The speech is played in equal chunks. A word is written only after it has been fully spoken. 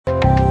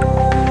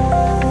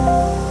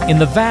In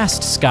the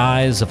vast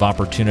skies of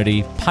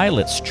opportunity,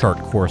 pilots chart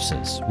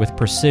courses with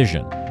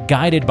precision,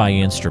 guided by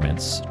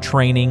instruments,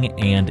 training,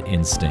 and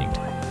instinct.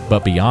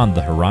 But beyond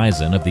the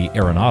horizon of the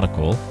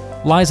aeronautical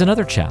lies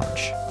another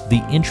challenge,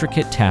 the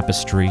intricate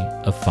tapestry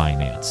of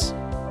finance.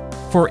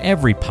 For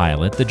every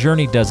pilot, the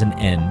journey doesn't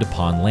end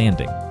upon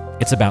landing.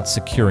 It's about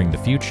securing the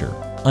future,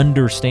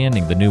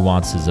 understanding the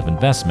nuances of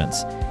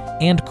investments,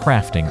 and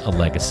crafting a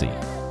legacy.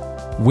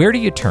 Where do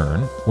you turn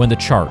when the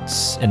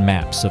charts and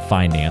maps of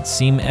finance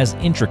seem as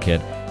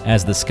intricate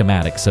as the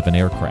schematics of an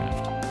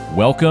aircraft?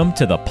 Welcome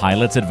to the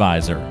Pilot's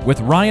Advisor with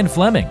Ryan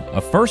Fleming,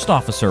 a first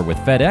officer with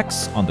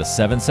FedEx on the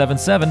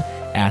 777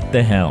 at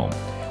the helm.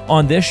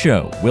 On this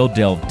show, we'll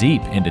delve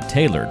deep into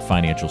tailored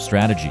financial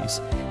strategies,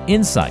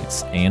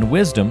 insights, and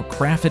wisdom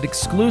crafted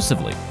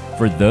exclusively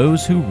for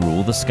those who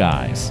rule the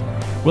skies.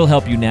 We'll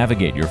help you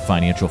navigate your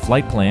financial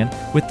flight plan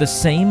with the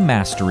same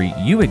mastery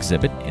you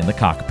exhibit in the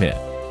cockpit.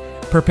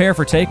 Prepare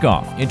for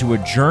takeoff into a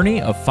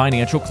journey of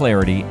financial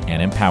clarity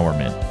and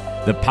empowerment.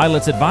 The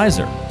Pilot's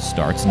Advisor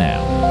starts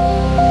now.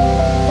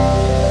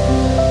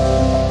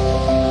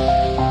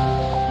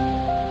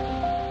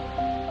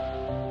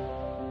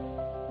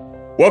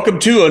 Welcome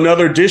to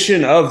another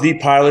edition of the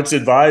Pilot's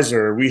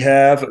Advisor. We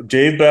have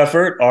Dave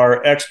Befort,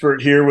 our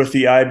expert here with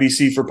the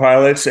IBC for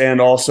pilots and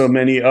also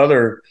many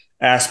other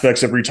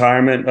aspects of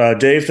retirement.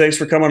 Dave, thanks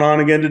for coming on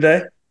again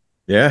today.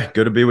 Yeah,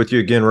 good to be with you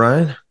again,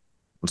 Ryan.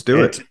 Let's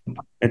do it.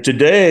 And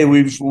today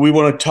we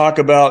want to talk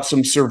about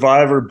some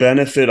survivor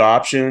benefit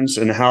options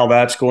and how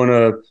that's going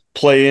to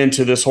play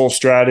into this whole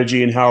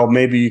strategy and how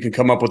maybe you can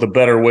come up with a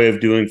better way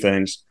of doing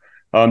things.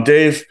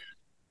 Dave,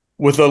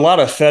 with a lot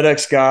of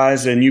FedEx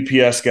guys and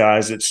UPS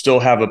guys that still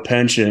have a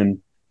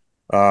pension,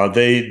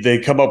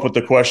 they come up with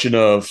the question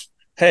of,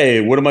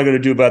 hey, what am I going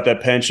to do about that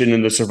pension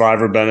and the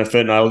survivor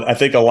benefit? And I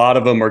think a lot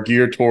of them are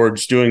geared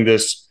towards doing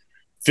this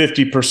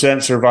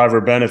 50% survivor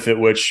benefit,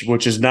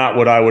 which is not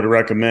what I would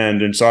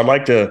recommend. And so I'd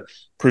like to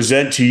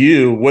present to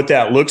you what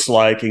that looks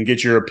like and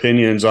get your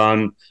opinions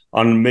on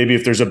maybe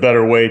if there's a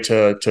better way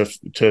to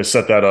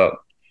set that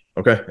up.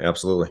 Okay,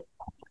 absolutely.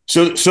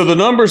 So the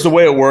numbers, the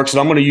way it works, and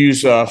I'm going to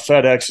use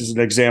FedEx as an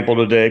example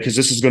today because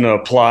this is going to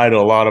apply to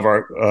a lot of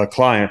our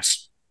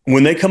clients.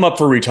 When they come up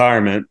for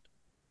retirement,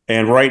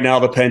 and right now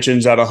the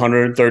pension's at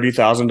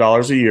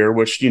 $130,000 a year,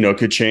 which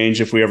could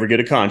change if we ever get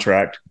a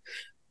contract.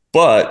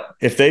 But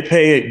if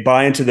they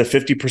buy into the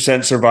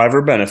 50%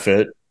 survivor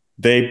benefit,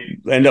 they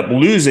end up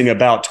losing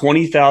about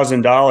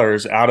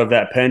 $20,000 out of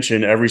that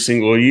pension every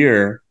single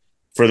year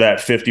for that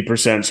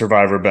 50%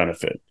 survivor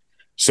benefit.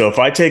 So if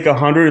I take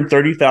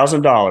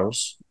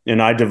 $130,000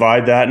 and I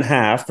divide that in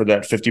half for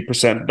that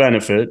 50%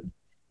 benefit,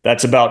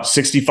 that's about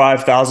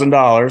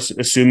 $65,000,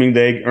 assuming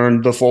they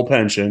earned the full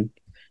pension.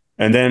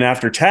 And then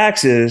after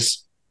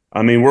taxes,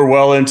 I mean, we're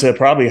well into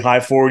probably high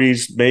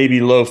 40s,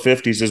 maybe low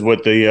 50s is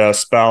what the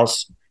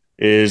spouse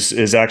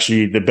is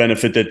actually the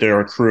benefit that they're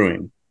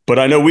accruing. But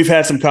I know we've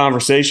had some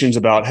conversations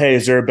about, hey,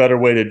 is there a better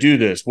way to do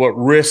this? What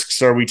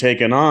risks are we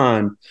taking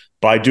on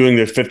by doing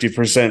the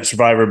 50%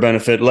 survivor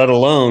benefit, let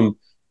alone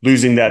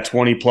losing that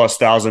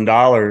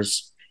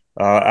 $20,000+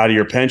 out of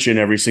your pension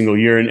every single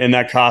year? And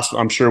that cost,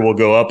 I'm sure, will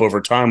go up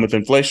over time with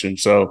inflation.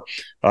 So,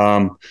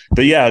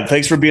 but yeah,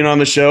 thanks for being on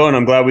the show, and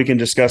I'm glad we can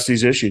discuss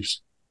these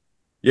issues.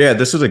 Yeah,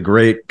 this is a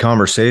great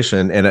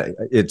conversation. And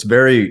it's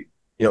very,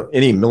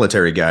 any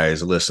military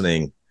guys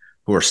listening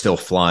who are still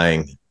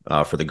flying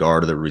for the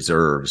Guard or the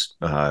reserves,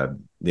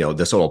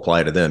 this will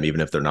apply to them, even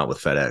if they're not with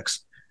FedEx,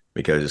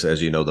 because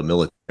as you know, the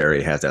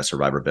military has that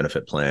survivor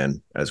benefit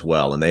plan as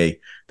well. And they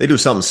do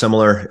something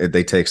similar.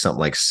 They take something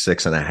like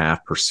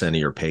 6.5% of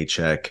your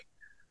paycheck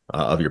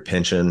of your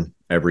pension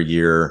every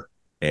year.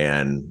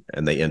 And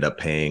they end up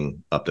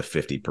paying up to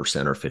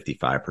 50% or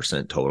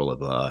 55%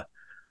 total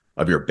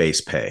of your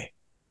base pay.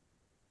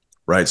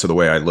 Right. So the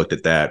way I looked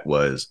at that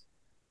was,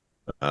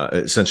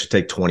 essentially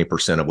take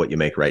 20% of what you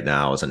make right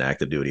now as an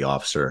active duty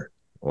officer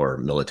or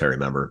military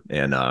member.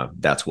 And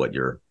that's what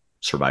your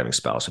surviving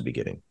spouse would be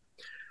getting.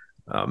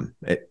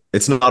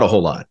 It's not a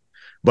whole lot,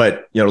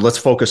 but, let's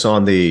focus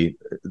on the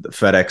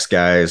FedEx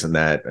guys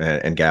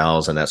and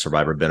gals and that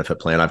survivor benefit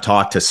plan. I've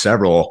talked to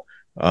several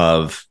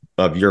of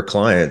your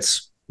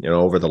clients,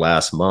 over the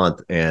last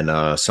month,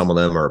 and some of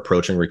them are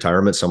approaching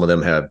retirement. Some of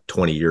them have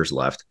 20 years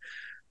left.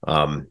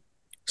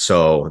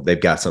 So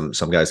they've got some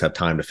guys have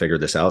time to figure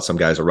this out. Some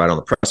guys are right on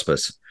the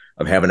precipice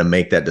of having to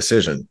make that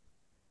decision.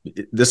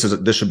 This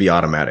should be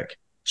automatic.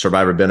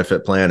 Survivor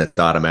benefit plan, it's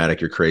automatic.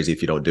 You're crazy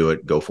if you don't do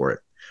it. Go for it.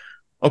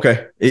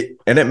 Okay.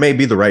 And it may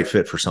be the right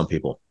fit for some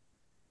people,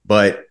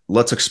 but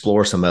let's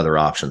explore some other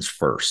options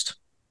first.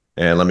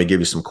 And let me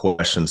give you some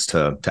questions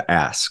to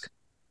ask.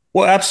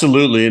 Well,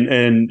 absolutely.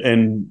 And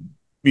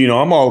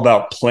I'm all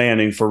about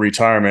planning for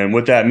retirement.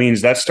 What that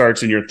means, that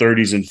starts in your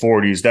 30s and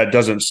 40s. That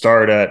doesn't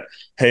start at,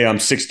 hey, I'm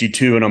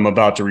 62 and I'm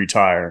about to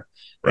retire.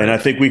 Right. And I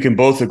think we can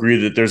both agree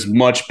that there's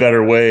much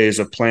better ways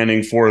of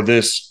planning for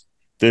this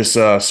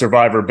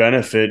survivor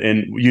benefit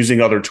and using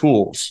other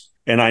tools.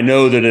 And I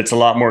know that it's a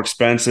lot more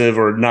expensive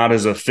or not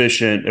as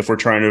efficient if we're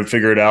trying to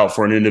figure it out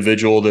for an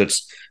individual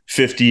that's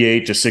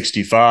 58 to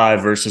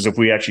 65 versus if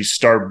we actually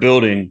start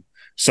building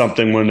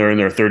something when they're in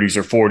their 30s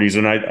or 40s.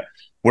 And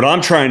what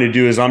I'm trying to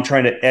do is I'm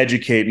trying to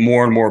educate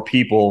more and more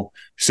people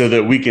so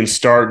that we can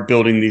start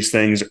building these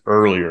things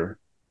earlier.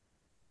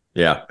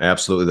 Yeah,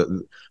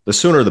 absolutely. The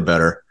sooner the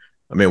better.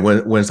 I mean,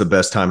 when's the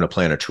best time to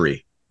plant a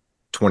tree?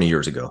 20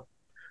 years ago.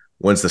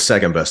 When's the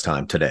second best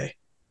time? Today.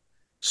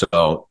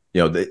 So,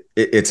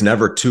 it's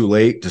never too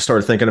late to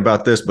start thinking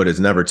about this, but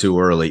it's never too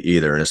early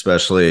either. And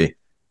especially,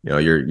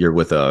 you're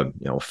with a,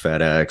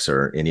 FedEx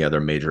or any other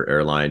major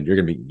airline, you're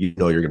going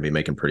to be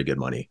making pretty good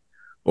money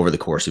over the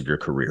course of your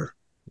career,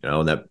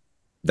 and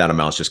that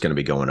amount's just going to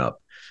be going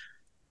up.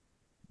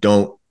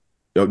 Don't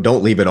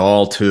leave it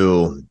all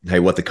to,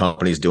 hey, what the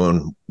company's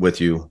doing with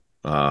you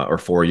or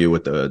for you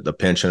with the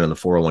pension and the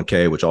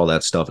 401k, which all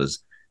that stuff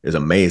is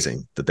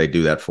amazing that they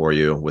do that for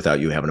you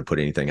without you having to put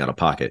anything out of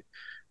pocket.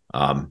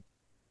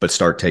 But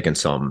start taking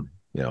some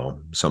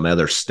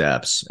other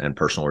steps and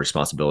personal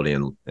responsibility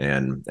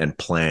and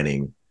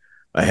planning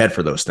ahead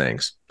for those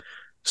things.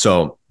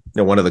 So,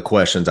 one of the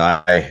questions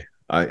I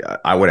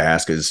would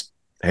ask is,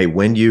 hey,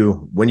 when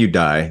you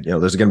die,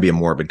 there's going to be a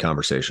morbid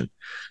conversation.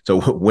 So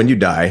when you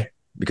die,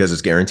 because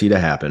it's guaranteed to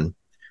happen,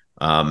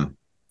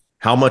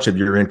 how much of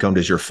your income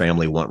does your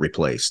family want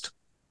replaced?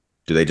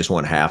 Do they just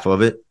want half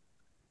of it,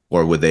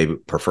 or would they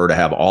prefer to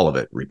have all of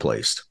it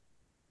replaced?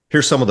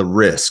 Here's some of the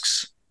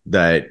risks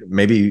that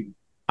maybe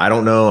I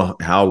don't know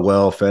how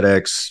well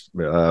FedEx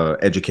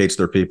educates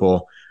their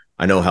people.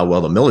 I know how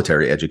well the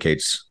military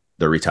educates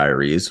their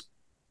retirees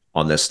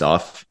on this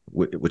stuff,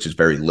 which is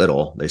very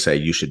little. They say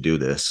you should do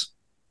this.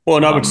 Well,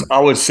 and I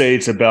would say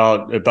it's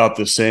about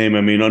the same.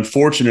 I mean,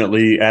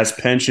 unfortunately, as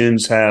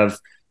pensions have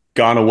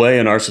gone away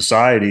in our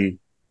society,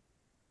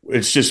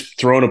 it's just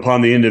thrown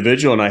upon the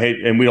individual.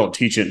 And we don't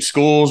teach it in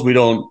schools. We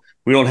don't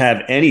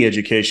have any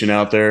education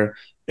out there.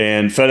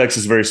 And FedEx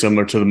is very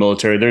similar to the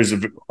military. There's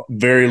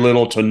very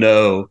little to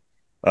no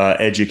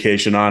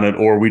education on it,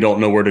 or we don't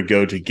know where to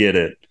go to get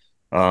it.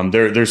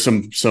 There's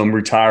some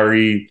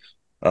retiree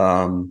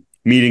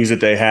meetings that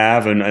they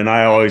have, and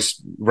I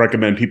always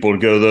recommend people to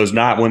go to those,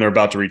 not when they're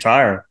about to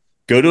retire.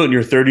 Go to it in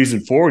your 30s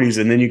and 40s,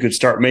 and then you could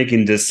start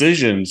making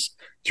decisions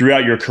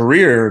throughout your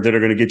career that are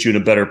going to get you in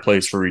a better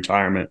place for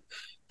retirement.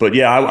 But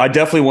yeah, I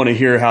definitely want to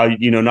hear how,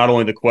 not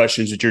only the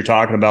questions that you're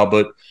talking about,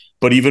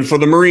 but even for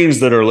the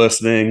Marines that are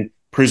listening,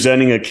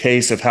 presenting a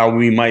case of how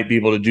we might be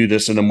able to do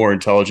this in a more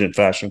intelligent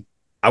fashion.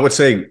 I would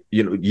say,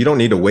 you don't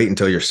need to wait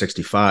until you're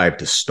 65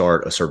 to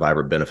start a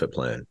survivor benefit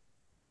plan.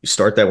 You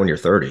start that when you're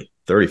 30,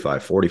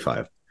 35,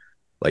 45.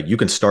 Like, you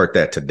can start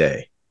that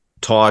today.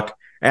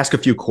 Ask a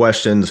few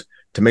questions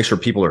to make sure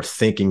people are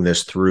thinking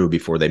this through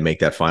before they make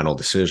that final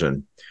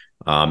decision.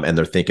 And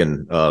they're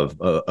thinking of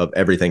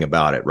everything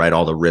about it, right?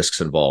 All the risks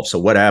involved. So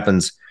what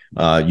happens?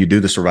 You do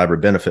the survivor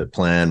benefit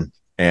plan,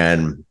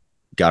 and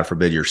God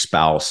forbid your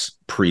spouse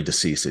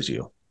predeceases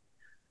you.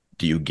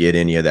 Do you get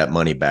any of that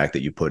money back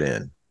that you put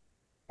in?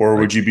 Or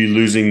would you be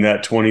losing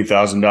that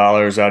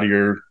 $20,000 out of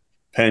your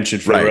pension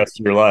for the rest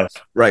of your life?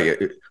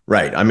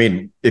 Right. I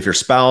mean, if your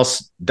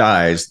spouse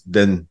dies,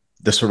 then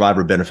the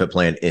survivor benefit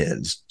plan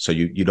ends. So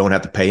you don't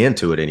have to pay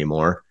into it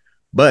anymore,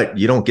 but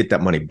you don't get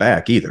that money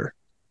back either,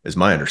 is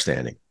my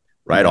understanding,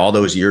 right? Mm-hmm. All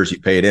those years you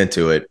paid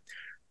into it,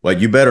 well,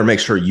 you better make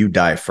sure you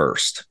die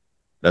first.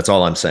 That's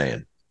all I'm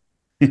saying.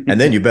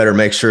 And then you better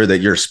make sure that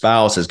your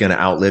spouse is going to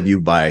outlive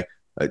you by,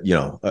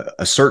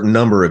 a certain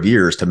number of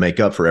years to make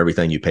up for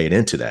everything you paid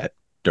into that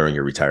during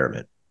your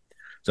retirement.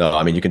 So,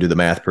 I mean, you can do the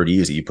math pretty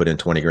easy. You put in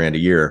 20 grand a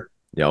year,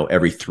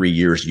 every 3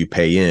 years you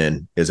pay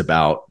in is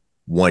about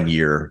 1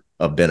 year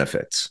of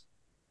benefits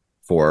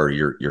for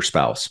your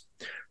spouse.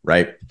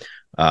 Right.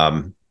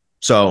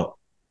 So,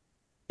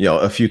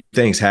 a few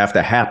things have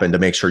to happen to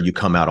make sure you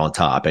come out on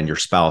top and your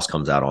spouse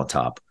comes out on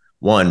top.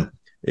 One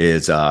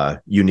is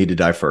you need to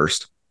die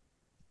first.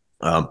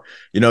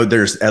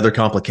 There's other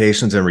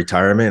complications in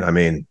retirement. I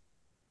mean,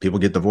 people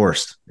get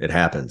divorced. It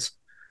happens.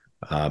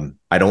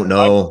 I don't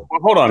know.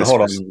 Hold on.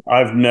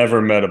 I've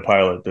never met a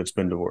pilot that's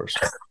been divorced.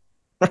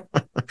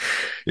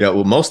 Yeah.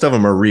 Well, most of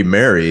them are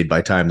remarried by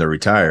the time they're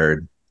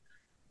retired,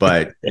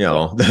 but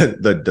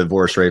the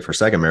divorce rate for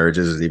second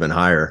marriages is even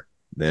higher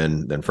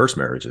than first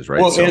marriages. Right.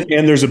 Well,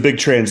 and there's a big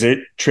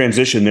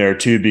transition there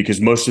too,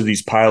 because most of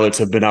these pilots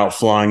have been out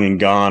flying and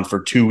gone for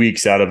 2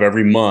 weeks out of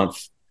every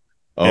month.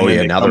 Oh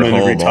yeah, now they're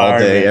home all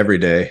day, every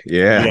day.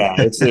 Yeah,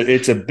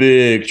 it's a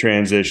big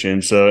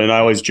transition. So, and I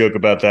always joke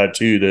about that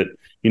too. That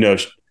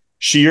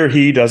she or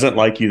he doesn't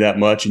like you that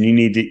much, and you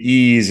need to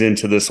ease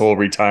into this whole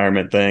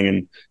retirement thing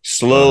and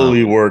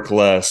slowly work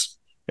less.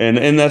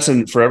 And that's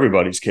for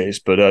everybody's case.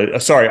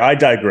 But sorry, I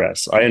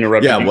digress. I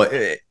interrupted. Yeah, well,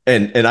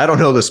 and I don't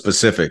know the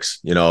specifics.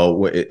 In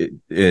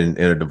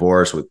a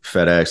divorce with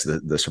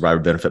FedEx, the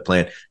survivor benefit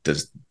plan,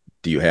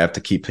 do you have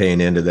to keep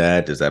paying into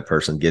that? Does that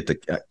person get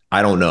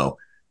I don't know.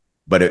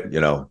 But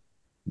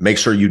make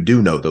sure you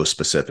do know those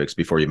specifics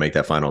before you make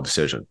that final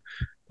decision.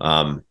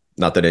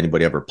 Not that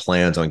anybody ever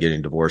plans on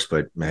getting divorced,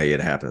 but hey,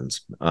 it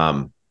happens.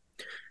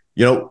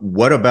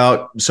 What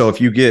about, so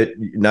if you get,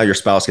 now your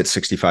spouse gets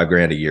 65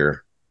 grand a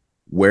year,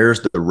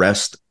 where's the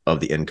rest of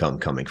the income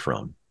coming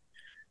from?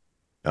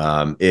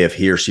 If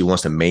he or she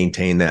wants to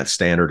maintain that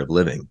standard of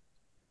living,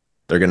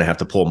 they're going to have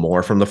to pull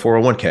more from the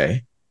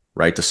 401k,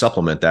 right, to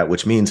supplement that,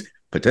 which means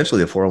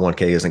potentially the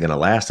 401k isn't going to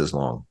last as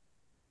long,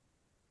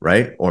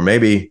 right? Or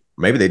maybe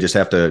they just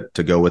have to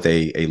go with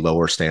a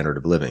lower standard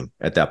of living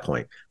at that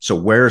point. So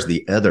where's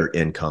the other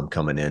income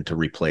coming in to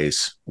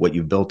replace what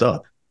you've built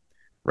up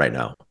right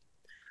now?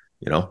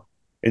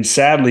 And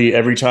sadly,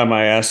 every time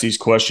I ask these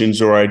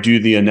questions or I do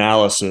the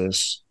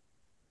analysis,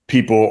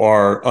 people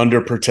are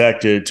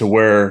underprotected to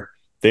where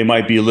they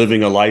might be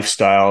living a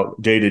lifestyle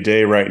day to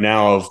day right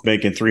now of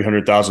making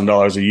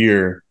 $300,000 a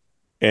year,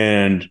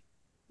 and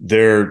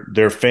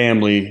their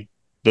family,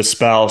 the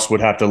spouse,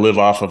 would have to live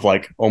off of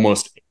like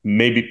almost,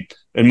 maybe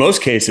in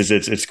most cases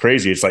it's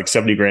crazy. It's like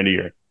 70 grand a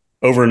year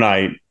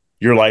overnight.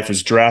 Your life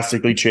has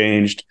drastically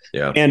changed.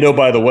 Yeah. And oh,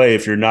 by the way,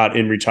 if you're not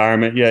in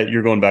retirement yet,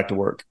 you're going back to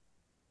work.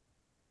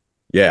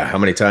 Yeah. How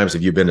many times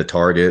have you been to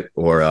Target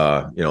or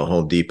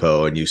Home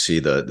Depot and you see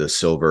the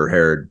silver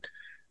haired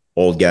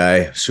old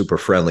guy, super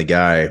friendly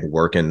guy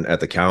working at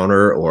the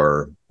counter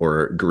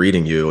or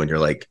greeting you, and you're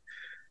like,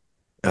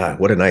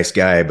 what a nice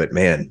guy, but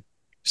man,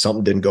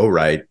 something didn't go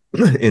right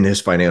in his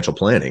financial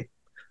planning,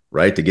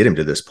 right, to get him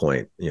to this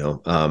point.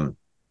 You're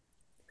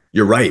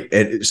right.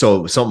 And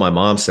so something my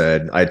mom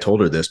said, I told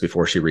her this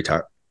before she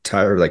retired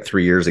like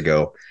 3 years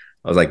ago.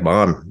 I was like,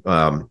 Mom,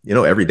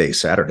 every day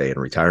is Saturday in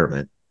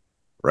retirement,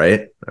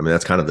 right? I mean,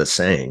 that's kind of the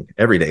saying,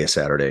 every day is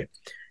Saturday.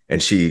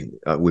 And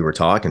we were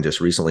talking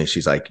just recently.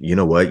 She's like, you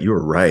know what? You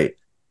were right.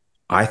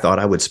 I thought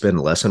I would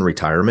spend less in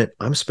retirement.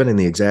 I'm spending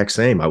the exact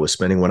same I was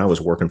spending when I was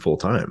working full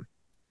time.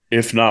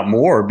 If not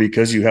more,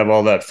 because you have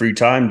all that free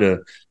time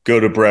to go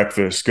to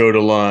breakfast, go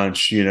to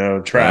lunch,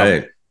 travel.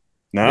 Right.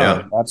 No,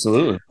 yeah.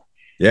 Absolutely.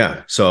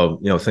 Yeah. So,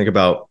 think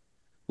about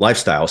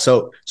lifestyle.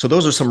 So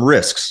those are some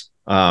risks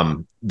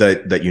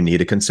that you need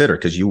to consider,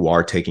 because you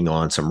are taking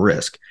on some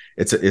risk.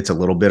 It's a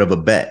little bit of a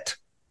bet,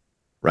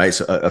 right?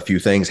 So a few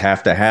things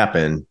have to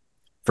happen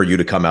for you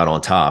to come out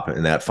on top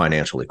in that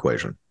financial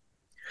equation.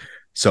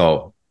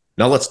 So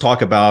now let's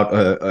talk about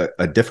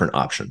a different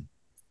option.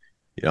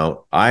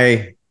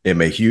 I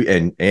am a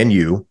huge, and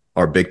you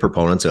are big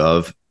proponents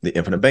of the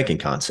infinite banking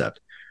concept,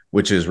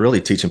 which is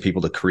really teaching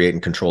people to create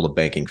and control the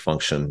banking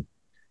function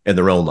in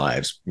their own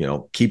lives,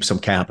 keep some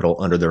capital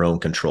under their own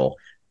control.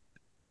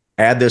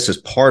 Add this as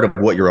part of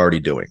what you're already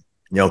doing.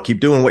 Keep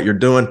doing what you're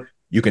doing.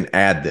 You can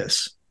add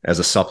this as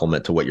a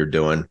supplement to what you're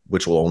doing,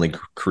 which will only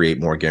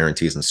create more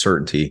guarantees and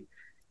certainty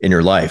in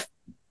your life.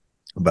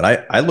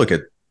 But I look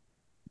at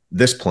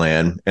this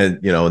plan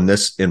and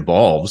this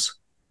involves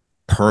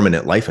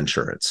permanent life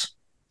insurance.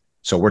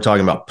 So we're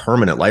talking about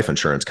permanent life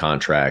insurance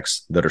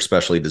contracts that are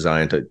specially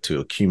designed to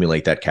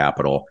accumulate that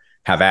capital,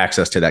 have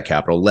access to that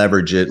capital,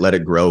 leverage it, let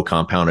it grow,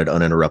 compound it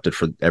uninterrupted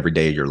for every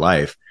day of your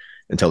life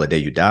until the day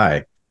you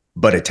die.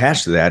 But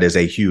attached to that is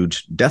a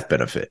huge death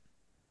benefit,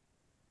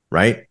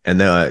 right? And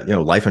the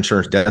life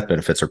insurance death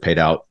benefits are paid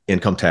out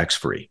income tax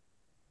free.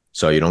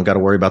 So you don't got to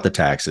worry about the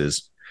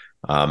taxes.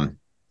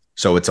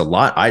 So it's a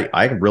lot.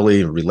 I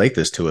really relate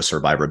this to a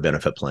survivor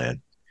benefit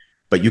plan,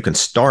 but you can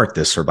start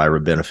this survivor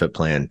benefit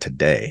plan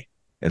today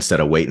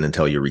instead of waiting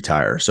until you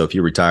retire. So if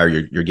you retire,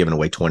 you're giving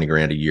away 20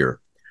 grand a year.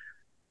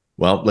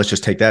 Well, let's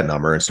just take that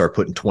number and start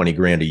putting 20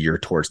 grand a year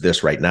towards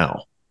this right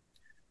now.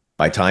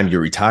 By the time you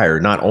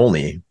retire, not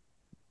only,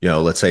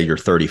 let's say you're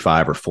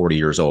 35 or 40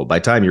 years old, by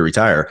the time you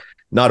retire,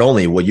 not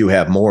only will you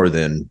have more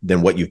than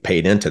what you've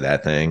paid into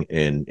that thing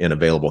in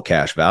available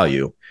cash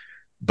value,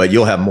 but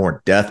you'll have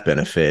more death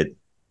benefit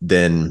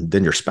than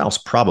your spouse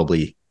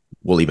probably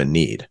will even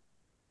need,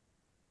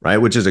 right?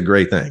 Which is a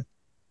great thing.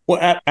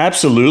 Well,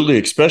 absolutely,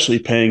 especially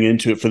paying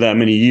into it for that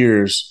many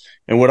years.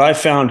 And what I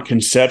found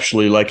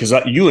conceptually, like, because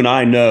you and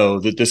I know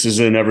that this is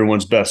in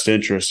everyone's best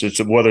interest. It's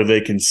whether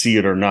they can see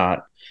it or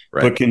not.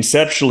 Right. But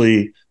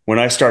conceptually, when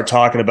I start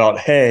talking about,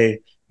 hey,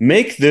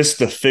 make this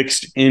the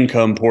fixed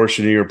income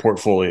portion of your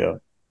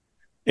portfolio,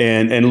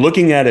 and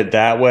looking at it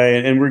that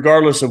way, and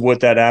regardless of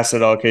what that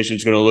asset allocation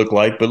is going to look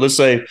like, but let's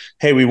say,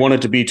 hey, we want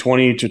it to be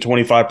 20 to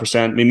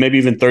 25%, maybe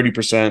even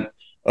 30%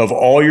 of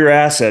all your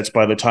assets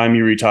by the time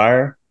you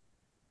retire.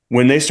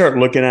 When they start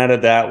looking at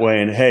it that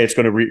way, and hey, it's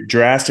going to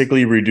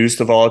drastically reduce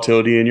the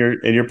volatility in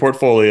your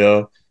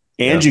portfolio,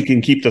 and you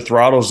can keep the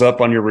throttles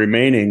up on your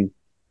remaining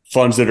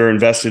funds that are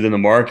invested in the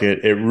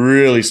market, it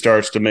really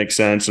starts to make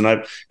sense. And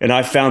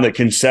I found that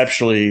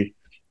conceptually,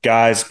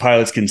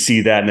 pilots can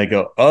see that and they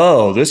go,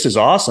 oh, this is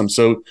awesome.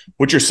 So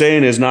what you're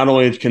saying is not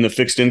only can the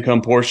fixed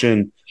income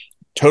portion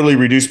totally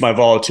reduce my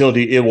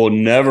volatility, it will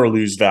never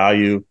lose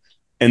value.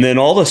 And then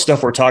all the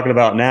stuff we're talking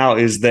about now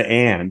is the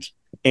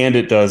and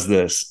it does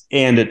this,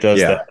 and it does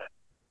that.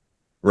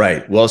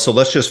 Right. Well, so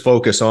let's just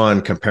focus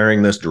on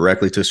comparing this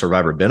directly to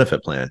survivor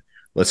benefit plan.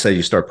 Let's say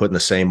you start putting the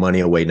same money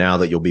away now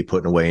that you'll be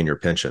putting away in your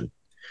pension.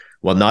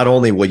 Well, not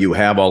only will you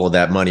have all of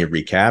that money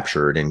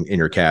recaptured in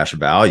your cash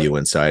value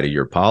inside of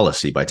your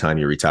policy by the time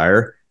you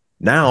retire,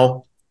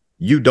 now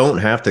you don't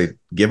have to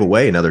give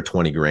away another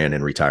 20 grand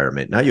in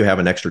retirement. Now you have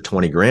an extra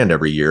 20 grand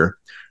every year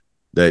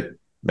that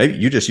maybe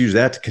you just use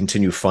that to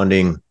continue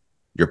funding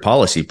your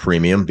policy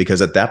premium,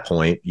 because at that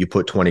point you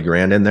put 20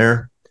 grand in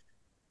there,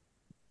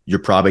 you're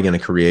probably going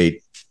to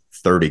create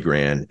 30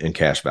 grand in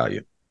cash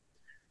value.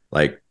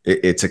 Like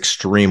it's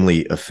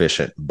extremely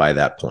efficient by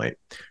that point.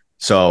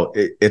 So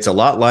it's a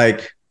lot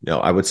like,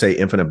 I would say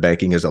infinite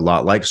banking is a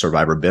lot like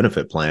survivor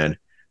benefit plan.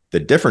 The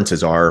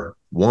differences are,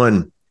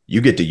 one, you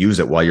get to use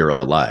it while you're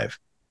alive.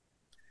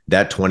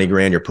 That 20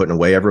 grand you're putting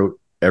away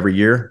every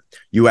year,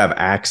 you have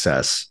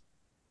access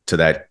to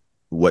that,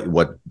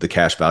 what the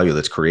cash value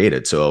that's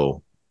created.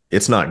 So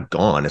it's not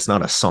gone. It's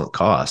not a sunk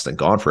cost and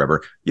gone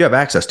forever. You have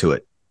access to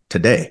it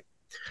today.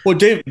 Well,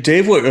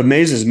 Dave, what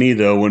amazes me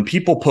though, when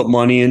people put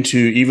money into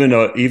even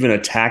a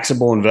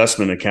taxable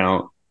investment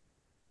account,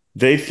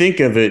 they think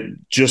of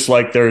it just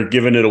like they're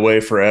giving it away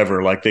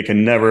forever, like they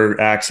can never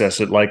access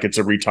it, like it's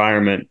a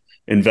retirement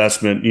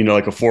investment,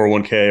 like a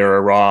 401k or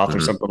a Roth or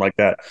something like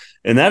that.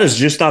 And that is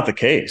just not the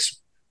case.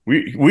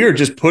 We are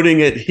just putting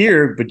it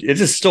here, but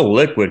it is still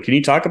liquid. Can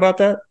you talk about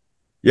that?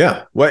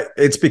 Yeah. Well,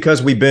 it's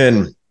because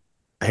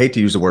I hate to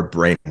use the word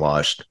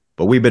brainwashed,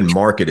 but we've been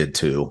marketed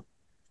to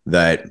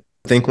that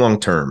think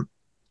long-term.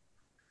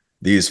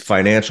 These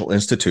financial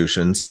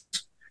institutions,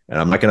 and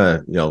I'm not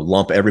going to,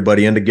 lump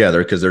everybody in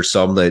together, because there's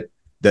some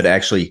that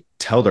actually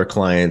tell their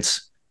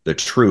clients the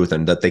truth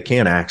and that they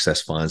can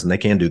access funds and they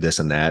can do this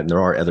and that. And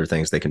there are other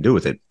things they can do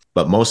with it.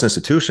 But most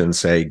institutions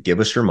say, give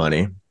us your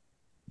money,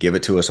 give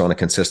it to us on a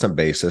consistent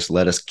basis.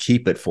 Let us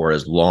keep it for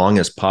as long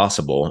as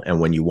possible. And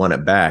when you want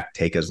it back,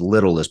 take as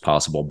little as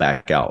possible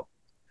back out.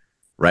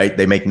 Right?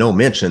 They make no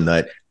mention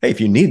that, hey,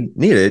 if you need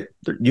it,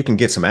 you can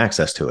get some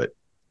access to it,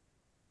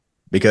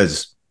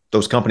 because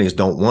those companies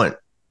don't want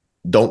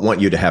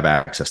you to have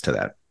access to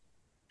that.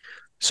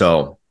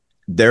 So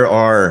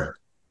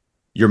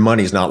your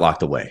money's not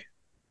locked away,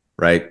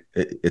 right?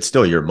 It's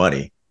still your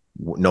money,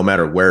 no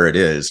matter where it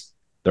is.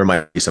 There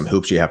might be some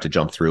hoops you have to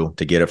jump through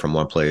to get it from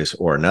one place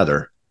or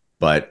another.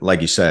 But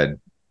like you said,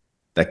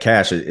 that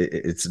cash,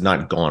 it's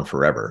not gone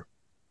forever.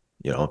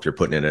 If you're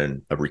putting it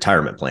in a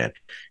retirement plan,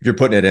 if you're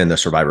putting it in the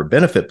survivor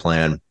benefit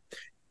plan,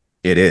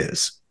 it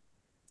is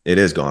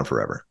gone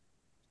forever.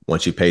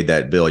 Once you paid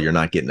that bill, you're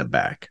not getting it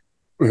back.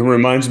 It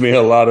reminds me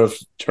a lot of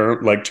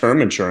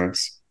term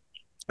insurance.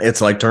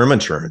 It's like term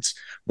insurance.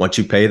 Once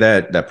you pay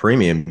that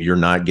premium, you're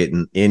not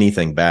getting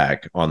anything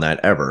back on that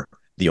ever.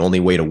 The only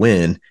way to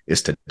win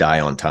is to die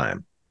on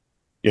time.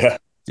 Yeah.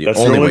 That's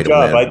the only way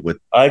job. to win.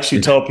 I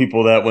actually tell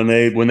people that when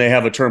they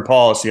have a term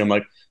policy, I'm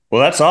like,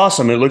 well, that's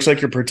awesome. It looks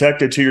like you're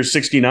protected till you're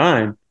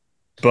 69,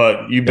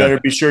 but you better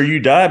be sure you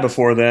die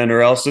before then,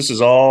 or else this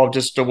is all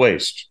just a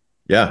waste.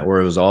 Yeah. Or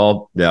it was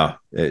all,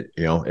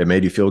 it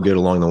made you feel good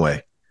along the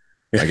way,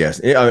 I guess.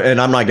 And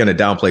I'm not going to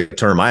downplay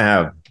term. I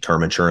have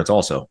term insurance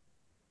also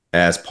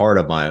as part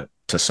of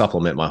to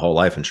supplement my whole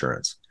life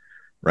insurance,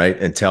 right?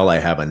 Until I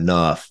have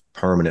enough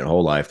permanent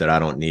whole life that I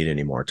don't need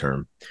any more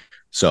term.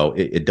 So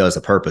it does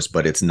a purpose,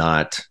 but it's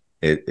not,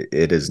 it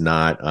is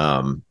not,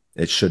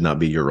 it should not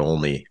be your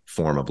only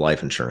form of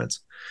life insurance.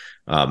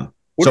 So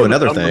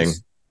another thing.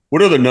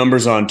 What are the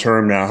numbers on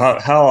term now?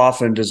 How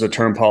often does a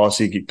term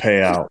policy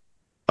pay out?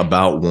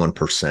 About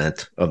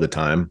 1% of the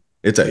time.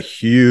 It's a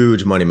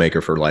huge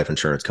moneymaker for life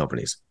insurance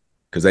companies,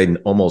 because they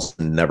almost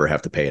never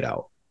have to pay it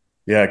out.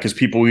 Yeah, because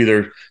people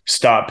either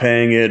stop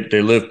paying it,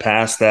 they live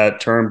past that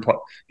term,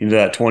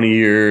 that 20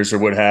 years or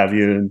what have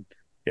you. And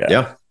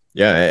yeah.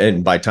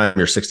 And by the time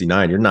you're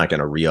 69, you're not going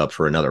to re-up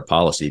for another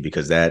policy,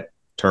 because that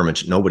term,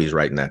 nobody's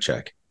writing that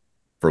check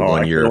for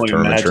 1 year of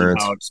term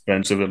insurance. How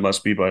expensive it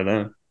must be by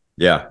then.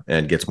 Yeah,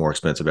 and gets more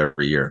expensive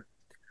every year.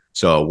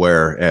 So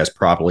whereas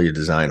properly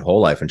designed whole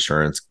life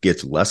insurance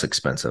gets less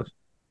expensive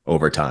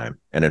over time.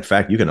 And in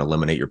fact, you can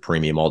eliminate your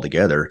premium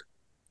altogether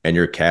and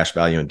your cash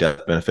value and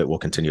death benefit will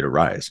continue to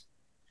rise.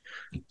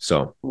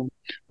 So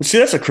see,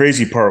 that's a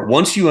crazy part.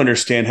 Once you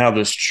understand how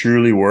this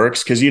truly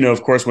works, because,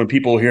 of course, when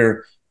people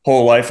hear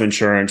whole life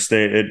insurance,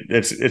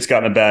 it's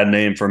gotten a bad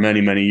name for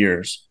many, many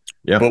years.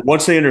 Yeah. But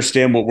once they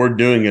understand what we're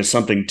doing is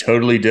something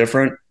totally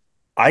different,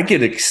 I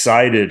get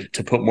excited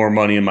to put more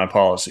money in my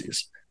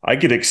policies. I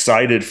get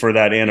excited for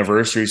that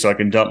anniversary so I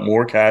can dump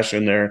more cash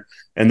in there,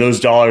 and those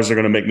dollars are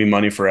going to make me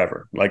money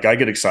forever. Like, I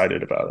get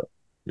excited about it.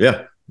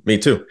 Yeah, me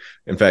too.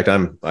 In fact,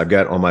 I've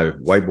got on my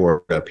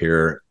whiteboard up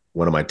here,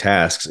 one of my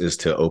tasks is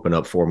to open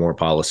up 4 more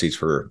policies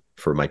for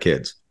my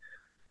kids.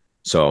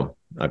 So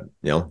I've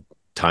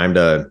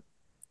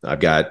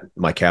got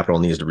my capital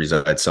needs to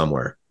reside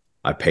somewhere.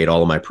 I paid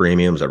all of my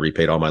premiums. I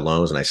repaid all my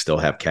loans, and I still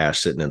have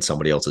cash sitting in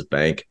somebody else's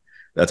bank.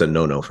 That's a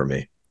no-no for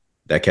me.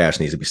 That cash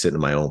needs to be sitting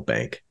in my own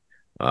bank,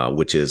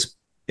 which is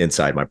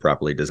inside my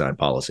properly designed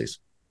policies.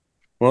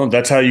 Well,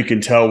 that's how you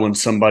can tell when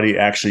somebody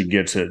actually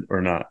gets it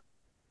or not.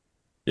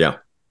 Yeah.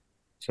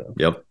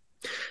 Yep.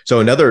 So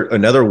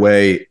another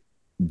way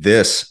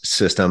this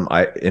system,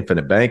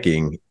 infinite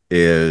banking,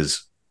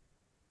 is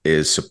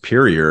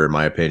superior, in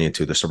my opinion,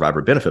 to the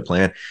survivor benefit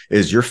plan,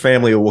 is your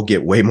family will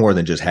get way more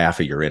than just half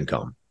of your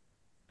income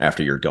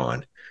after you're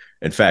gone.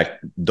 In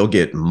fact, they'll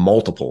get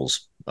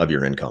multiples of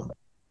your income.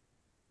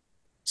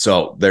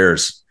 So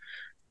there's,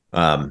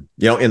 in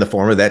the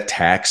form of that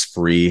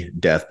tax-free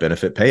death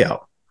benefit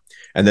payout.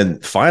 And then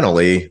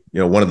finally,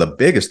 one of the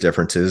biggest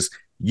differences,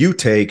 you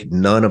take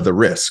none of the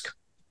risk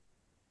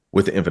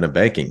with the infinite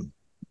banking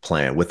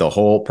plan, with the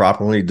whole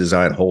properly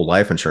designed whole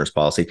life insurance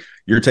policy.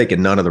 You're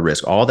taking none of the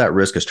risk. All that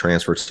risk is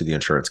transferred to the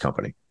insurance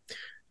company.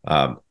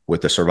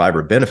 With the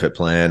survivor benefit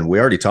plan, we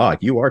already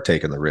talked, you are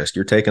taking the risk.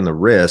 You're taking the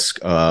risk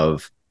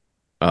of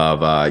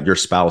your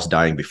spouse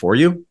dying before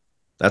you.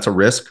 That's a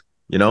risk,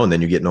 and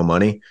then you get no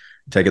money.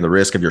 Taking the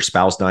risk of your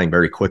spouse dying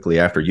very quickly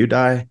after you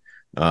die,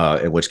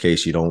 in which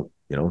case you don't,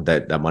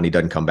 that money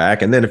doesn't come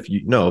back. And then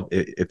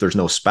if there's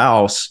no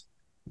spouse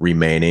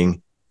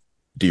remaining,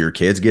 do your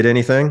kids get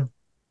anything?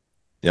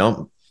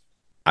 I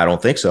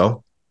don't think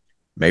so.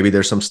 Maybe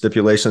there's some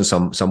stipulations,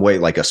 some way,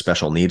 like a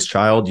special needs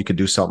child, you could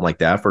do something like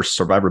that for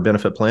survivor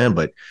benefit plan,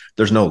 but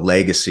there's no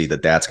legacy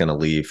that's going to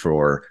leave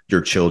for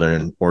your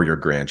children or your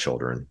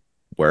grandchildren,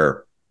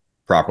 where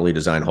properly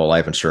designed whole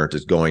life insurance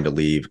is going to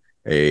leave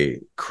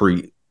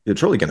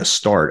it's really going to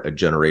start a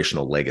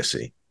generational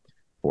legacy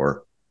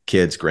for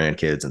kids,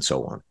 grandkids, and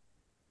so on.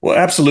 Well,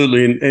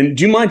 absolutely. And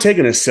do you mind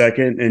taking a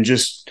second and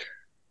just,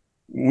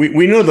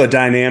 we know the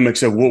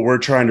dynamics of what we're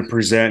trying to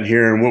present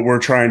here and what we're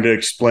trying to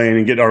explain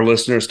and get our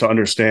listeners to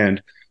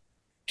understand.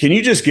 Can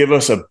you just give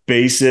us a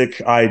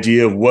basic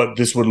idea of what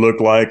this would look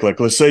like? Like,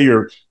 let's say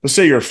you're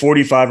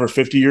 45 or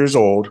 50 years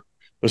old.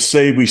 Let's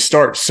say we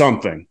start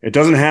something. It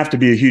doesn't have to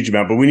be a huge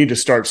amount, but we need to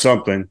start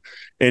something.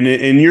 And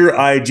in your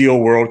ideal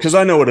world, because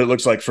I know what it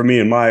looks like for me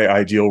in my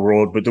ideal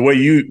world, but the way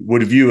you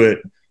would view it,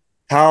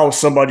 how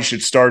somebody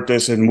should start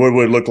this and what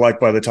would it look like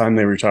by the time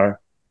they retire?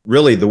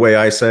 Really, the way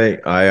I say,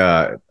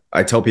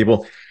 I tell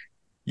people,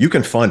 you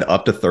can fund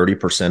up to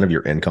 30% of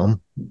your income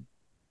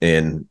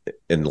in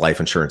life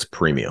insurance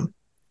premium.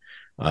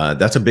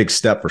 That's a big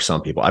step for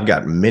some people. I've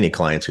got many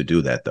clients who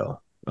do that,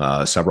 though.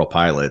 Several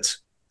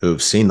pilots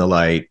who've seen the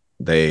light.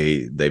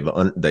 They've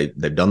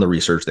done the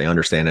research. They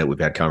understand it. We've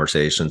had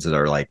conversations that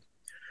are like,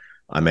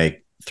 I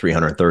make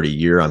 $330 a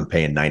year. I'm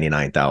paying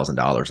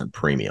 $99,000 in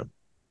premium,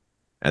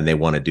 and they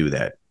want to do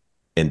that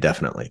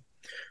indefinitely.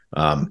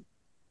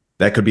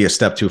 That could be a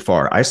step too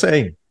far. I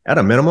say at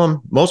a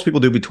minimum, most people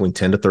do between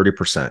 10 to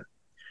 30%.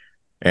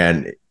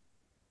 And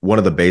one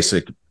of the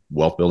basic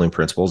wealth building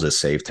principles is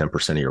save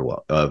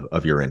 10%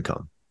 of your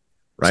income,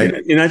 right?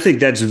 And I think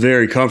that's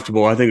very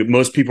comfortable. I think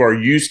most people are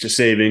used to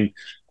saving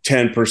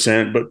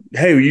 10%, but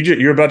hey,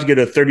 you're about to get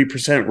a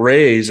 30%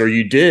 raise, or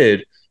you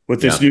did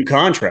with this new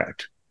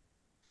contract.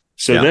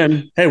 So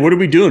then, hey, what are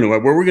we doing?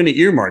 Where are we going to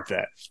earmark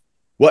that?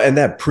 Well, and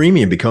that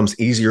premium becomes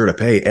easier to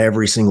pay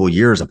every single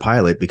year as a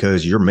pilot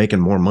because you're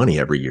making more money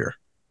every year.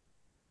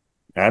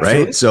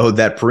 Absolutely. Right. So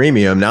that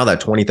premium, now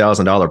that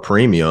 $20,000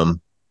 premium,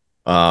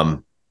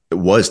 it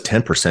was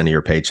 10% of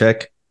your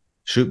paycheck.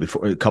 Shoot,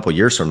 before a couple of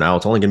years from now,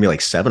 it's only going to be like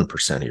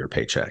 7% of your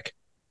paycheck,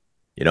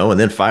 and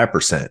then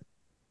 5%.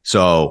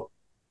 So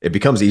it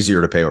becomes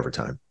easier to pay over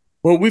time.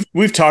 Well,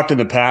 we've talked in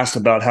the past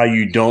about how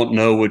you don't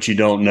know what you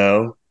don't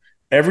know.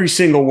 Every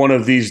single one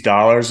of these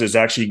dollars is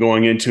actually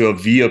going into a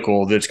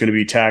vehicle that's going to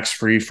be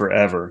tax-free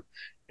forever.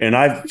 And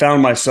I've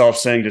found myself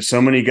saying to so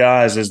many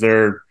guys as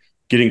they're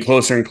getting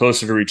closer and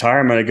closer to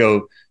retirement, I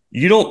go,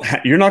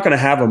 you're not going to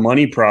have a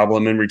money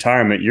problem in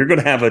retirement. You're going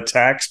to have a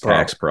tax problem.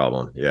 Tax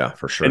problem. Yeah,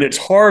 for sure. And it's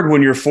hard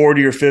when you're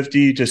 40 or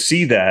 50 to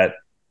see that.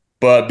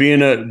 But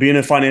being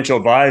a financial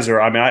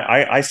advisor, I mean,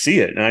 I see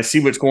it and I see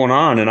what's going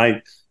on. And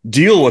I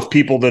deal with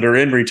people that are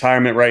in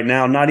retirement right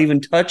now, not even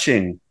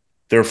touching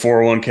their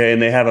 401k,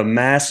 and they have a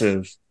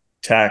massive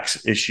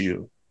tax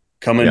issue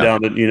coming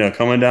down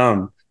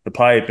the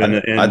pipe.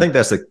 And I think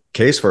that's the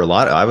case for a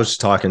lot. I was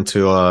talking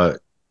to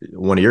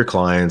one of your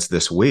clients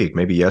this week,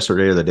 maybe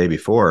yesterday or the day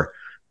before.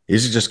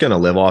 He's just going to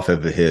live off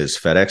of his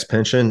FedEx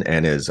pension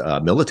and his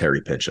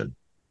military pension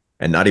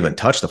and not even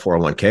touch the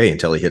 401k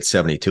until he hits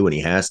 72, and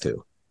he has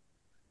to.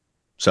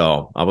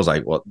 So I was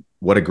like, well,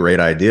 what a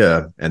great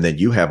idea. And then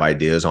you have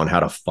ideas on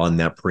how to fund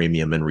that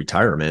premium in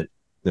retirement.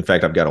 In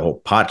fact, I've got a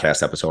whole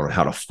podcast episode on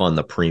how to fund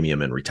the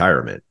premium in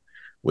retirement,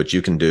 which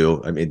you can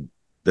do. I mean,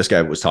 this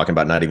guy was talking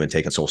about not even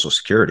taking Social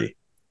Security.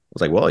 I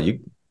was like, well, you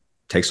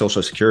take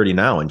Social Security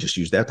now and just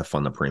use that to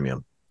fund the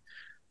premium.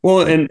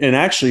 Well, and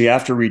actually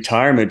after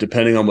retirement,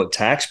 depending on what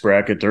tax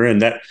bracket they're in,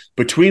 that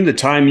between the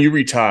time you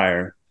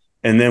retire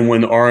and then when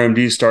the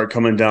RMDs start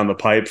coming down the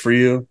pipe for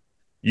you,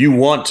 you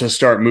want to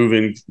start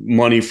moving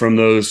money from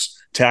those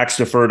tax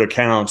deferred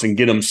accounts and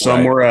get them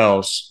somewhere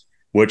else.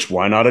 Which,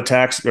 why not a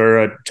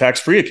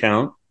tax-free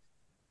account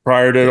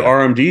prior to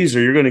RMDs, or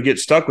you're going to get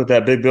stuck with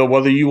that big bill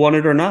whether you want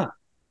it or not.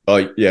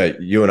 Oh yeah,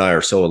 you and I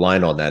are so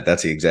aligned on that.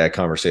 That's the exact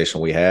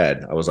conversation we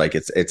had. I was like,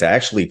 it's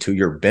actually to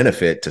your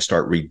benefit to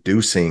start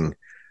reducing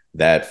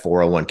that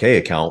 401k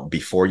account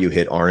before you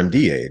hit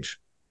RMD age,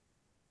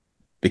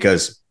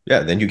 because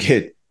then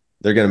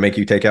they're going to make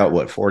you take out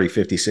what, 40,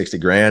 50, 60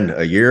 grand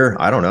a year.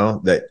 I don't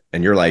know that.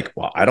 And you're like,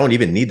 well, I don't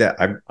even need that.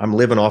 I'm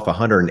living off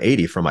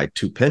 180 from my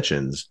two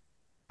pensions.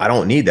 I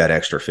don't need that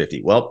extra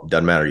 50. Well,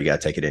 doesn't matter. You got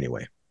to take it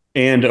anyway.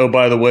 And oh,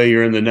 by the way,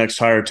 you're in the next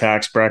higher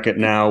tax bracket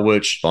now,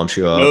 which Bumps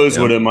you who up. knows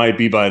Yeah. what it might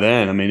be by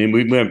then. I mean,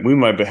 we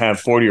might have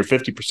 40 or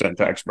 50%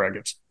 tax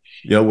brackets.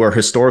 We're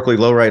historically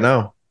low right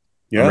now.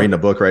 Yeah. I'm reading a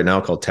book right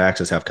now called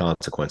Taxes Have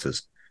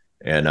Consequences.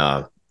 And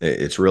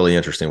it's really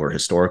interesting. We're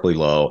historically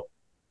low.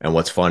 And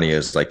what's funny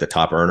is like the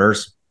top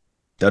earners,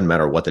 doesn't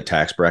matter what the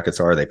tax brackets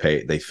are,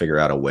 they figure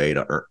out a way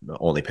to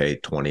only pay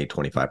 20,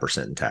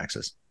 25% in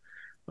taxes,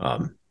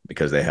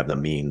 because they have the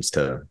means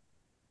to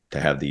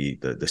have the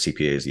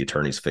CPAs, the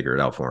attorneys figure it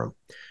out for them.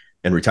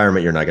 In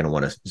retirement, you're not going to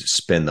want to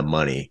spend the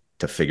money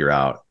to figure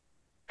out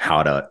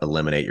how to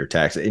eliminate your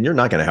tax. And you're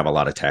not going to have a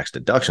lot of tax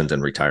deductions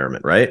in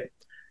retirement, right?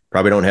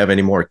 Probably don't have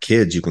any more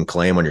kids you can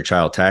claim on your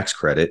child tax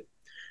credit.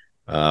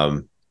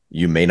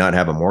 You may not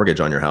have a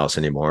mortgage on your house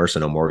anymore, so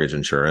no mortgage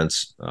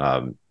insurance.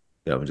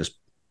 Just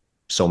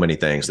so many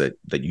things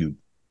that you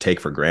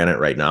take for granted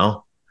right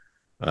now,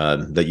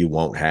 that you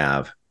won't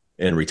have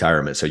in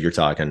retirement. So you're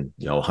talking,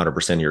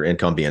 100% of your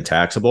income being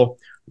taxable.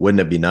 Wouldn't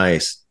it be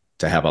nice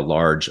to have a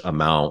large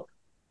amount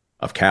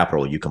of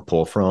capital you can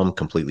pull from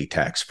completely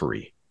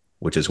tax-free,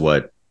 which is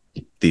what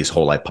these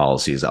whole life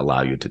policies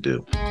allow you to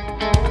do.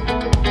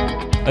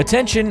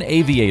 Attention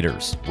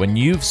aviators, when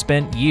you've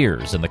spent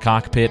years in the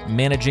cockpit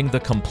managing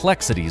the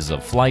complexities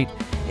of flight,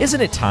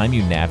 isn't it time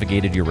you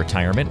navigated your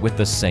retirement with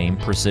the same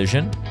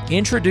precision?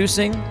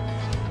 Introducing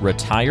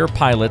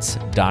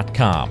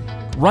RetirePilots.com.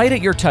 Right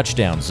at your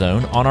touchdown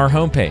zone on our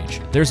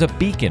homepage, there's a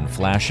beacon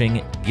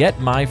flashing Get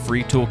My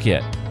Free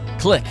Toolkit.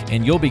 Click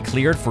and you'll be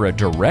cleared for a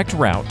direct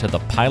route to the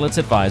Pilot's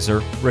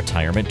Advisor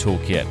Retirement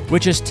Toolkit,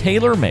 which is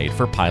tailor-made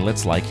for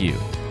pilots like you.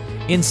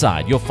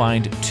 Inside, you'll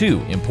find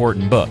 2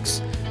 important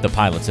books, The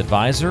Pilot's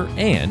Advisor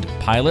and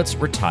Pilots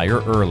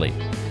Retire Early.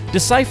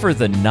 Decipher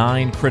the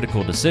 9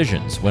 critical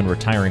decisions when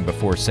retiring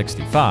before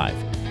 65,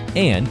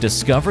 and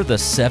discover the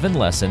 7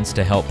 lessons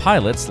to help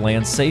pilots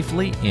land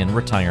safely in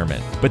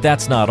retirement. But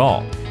that's not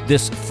all.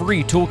 This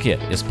free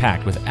toolkit is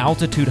packed with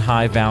altitude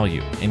high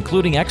value,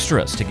 including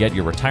extras to get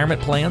your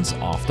retirement plans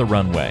off the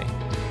runway.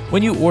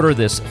 When you order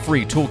this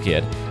free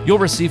toolkit, you'll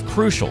receive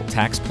crucial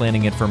tax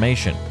planning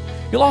information.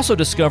 You'll also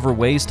discover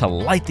ways to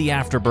light the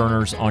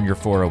afterburners on your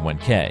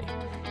 401k.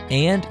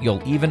 And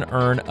you'll even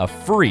earn a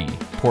free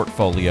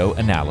portfolio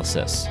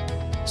analysis.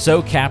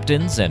 So,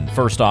 captains and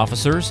first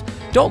officers,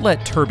 don't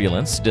let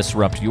turbulence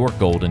disrupt your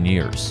golden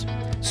years.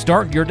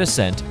 Start your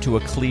descent to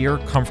a clear,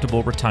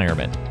 comfortable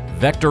retirement.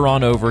 Vector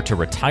on over to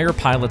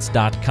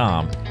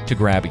RetirePilots.com to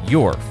grab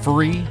your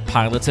free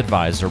Pilot's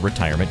Advisor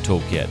Retirement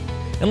Toolkit.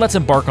 And let's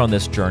embark on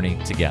this journey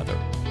together.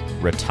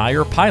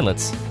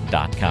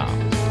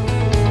 RetirePilots.com.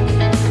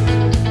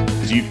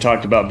 You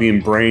talked about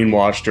being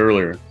brainwashed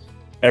earlier.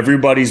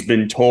 Everybody's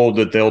been told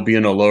that they'll be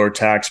in a lower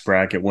tax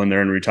bracket when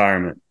they're in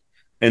retirement.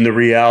 And the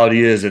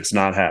reality is it's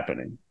not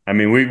happening. I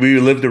mean, we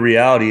live the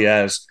reality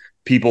as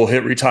people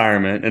hit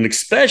retirement, and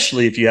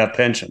especially if you have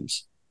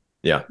pensions.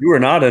 Yeah. You are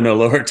not in a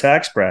lower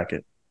tax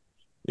bracket.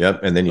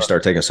 Yep. And then you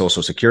start taking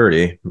Social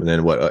Security, and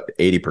then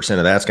 80%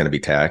 of that's going to be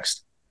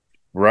taxed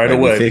right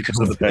away because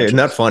of the pensions. Isn't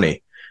that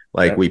funny?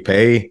 Like, yeah. We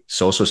pay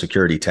Social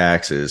Security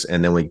taxes,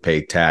 and then we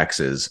pay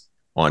taxes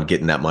on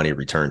getting that money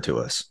returned to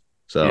us.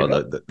 So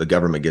the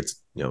government gets,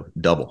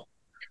 double.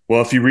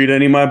 Well, if you read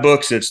any of my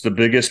books, it's the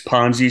biggest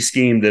Ponzi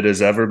scheme that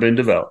has ever been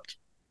developed.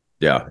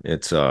 Yeah,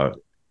 it's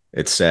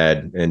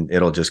sad, and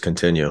it'll just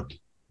continue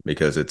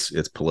because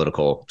it's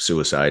political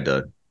suicide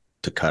to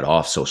cut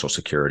off Social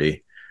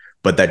Security.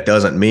 But that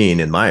doesn't mean,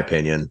 in my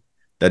opinion,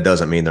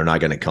 they're not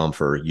going to come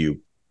for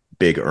you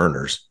big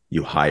earners,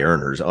 you high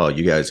earners. Oh,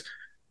 you guys,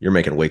 you're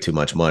making way too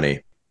much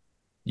money.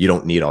 You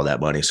don't need all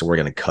that money, so we're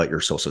going to cut your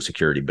Social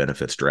Security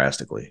benefits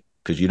drastically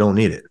because you don't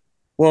need it.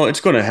 Well,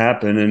 it's going to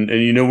happen, and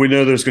we know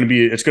it's going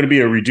to be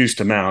a reduced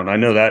amount. I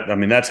know that. I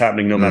mean, that's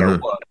happening no matter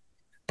what.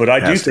 But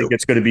I do think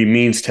it's going to be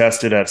means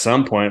tested at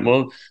some point.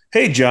 Well,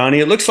 hey, Johnny,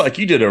 it looks like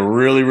you did a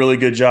really, really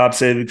good job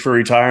saving for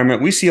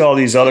retirement. We see all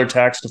these other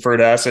tax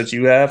deferred assets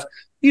you have.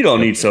 You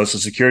don't need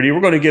Social Security.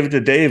 We're going to give it to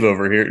Dave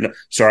over here. No,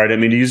 sorry, I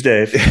didn't mean to use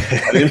Dave.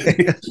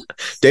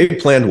 Dave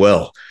planned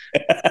well.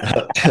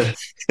 Dave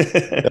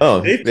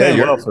planned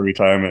well for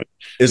retirement.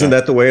 Isn't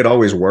that the way it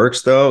always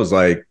works, though? It's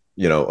like,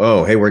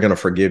 oh, hey, we're going to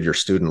forgive your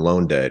student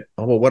loan debt.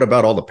 Oh, well, what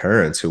about all the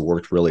parents who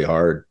worked really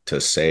hard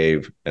to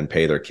save and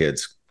pay their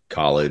kids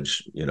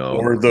college?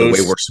 Or those,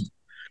 the way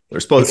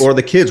they're supposed, or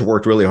the kids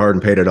worked really hard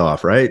and paid it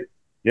off, right?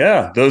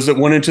 Yeah, those that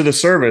went into the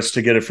service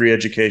to get a free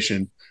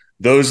education,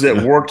 those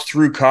that worked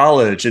through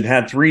college and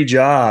had 3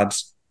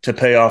 jobs to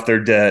pay off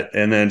their debt,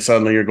 and then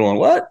suddenly you're going,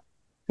 what?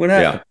 What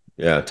happened?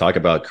 Yeah. Talk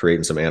about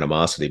creating some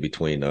animosity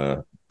between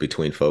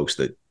folks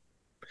that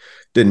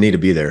didn't need to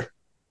be there.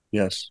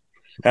 Yes.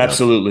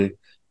 Absolutely.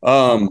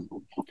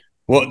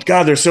 Well,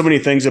 God, there's so many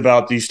things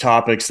about these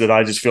topics that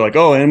I just feel like,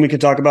 oh, and we can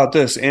talk about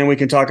this and we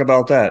can talk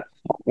about that.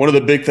 One of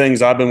the big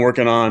things I've been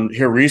working on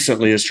here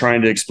recently is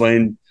trying to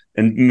explain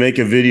and make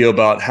a video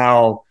about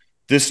how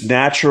this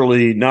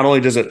naturally, not only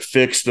does it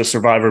fix the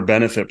survivor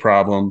benefit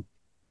problem,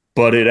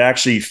 but it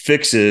actually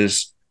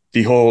fixes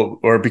the whole,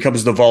 or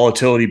becomes the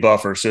volatility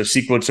buffer. So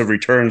sequence of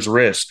returns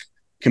risk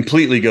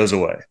completely goes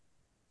away.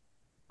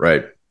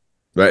 Right.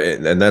 Right.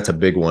 And that's a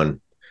big one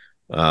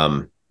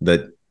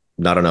that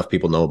not enough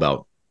people know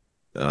about.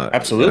 And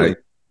Absolutely.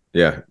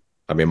 yeah,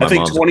 I mean, I my think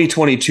mom's,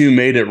 2022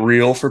 made it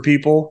real for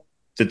people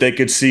that they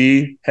could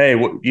see, hey,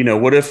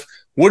 what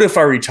if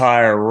I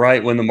retire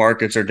right when the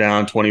markets are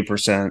down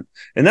 20%?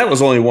 And that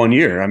was only 1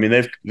 year. I mean,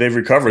 they've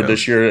recovered yeah,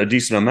 this year a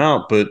decent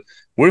amount, but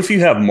what if you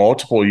have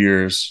multiple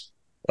years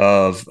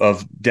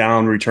of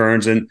down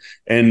returns,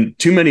 and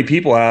too many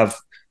people have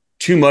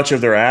too much of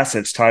their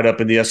assets tied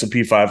up in the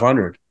S&P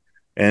 500.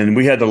 And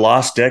we had the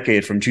lost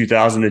decade from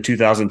 2000 to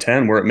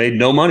 2010 where it made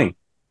no money.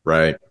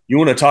 right. You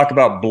want to talk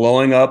about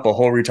blowing up a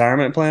whole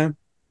retirement plan?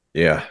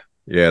 Yeah.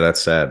 Yeah.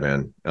 That's sad,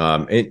 man.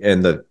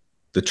 And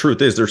the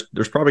truth is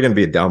there's probably going to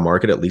be a down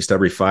market at least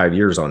every 5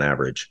 years on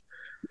average.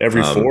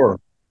 Every Um, four,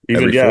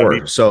 even, every yeah.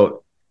 four.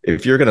 So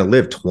if you're going to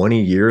live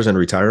 20 years in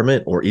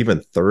retirement or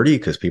even 30,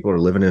 because people are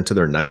living into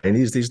their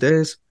 90s these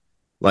days,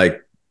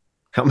 like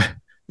how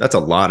that's a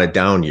lot of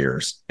down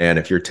years. And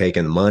if you're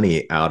taking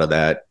money out of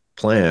that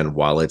plan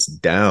while it's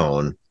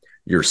down,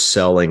 you're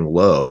selling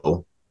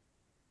low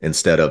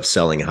instead of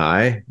selling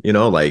high,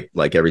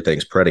 like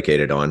everything's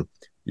predicated on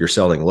you're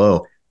selling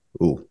low.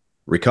 Ooh,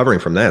 recovering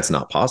from that's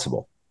not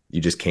possible. You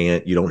just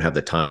can't, you don't have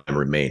the time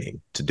remaining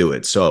to do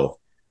it. So,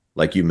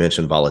 like you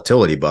mentioned,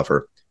 volatility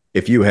buffer.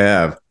 If you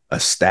have a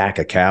stack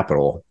of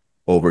capital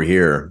over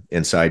here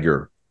inside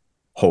your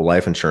whole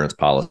life insurance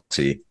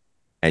policy,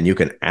 and you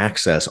can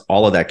access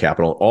all of that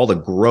capital, all the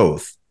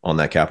growth on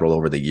that capital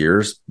over the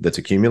years that's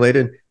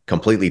accumulated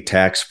completely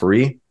tax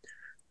free,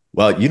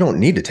 well, you don't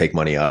need to take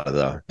money out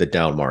of the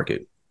down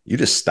market. You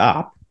just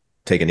stop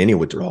taking any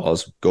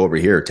withdrawals, go over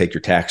here, take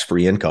your tax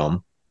free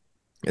income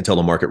until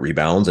the market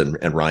rebounds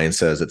and Ryan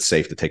says it's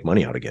safe to take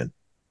money out again.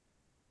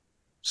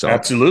 So,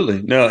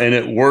 Absolutely. No, and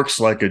it works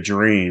like a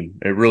dream.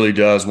 It really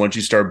does. Once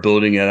you start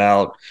building it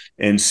out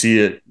and see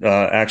it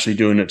actually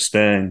doing its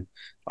thing,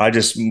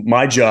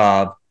 my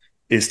job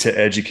is to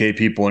educate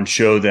people and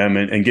show them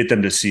and get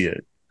them to see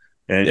it.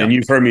 And yeah,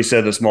 you've heard me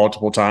say this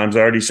multiple times.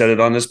 I already said it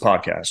on this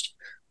podcast.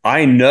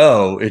 I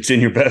know it's in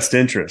your best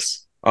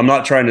interest. I'm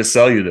not trying to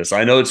sell you this.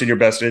 I know it's in your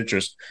best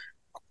interest.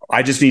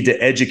 I just need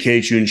to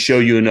educate you and show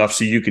you enough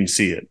so you can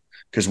see it.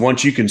 Because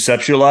once you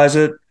conceptualize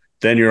it,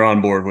 then you're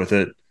on board with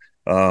it.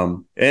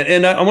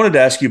 And I wanted to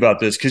ask you about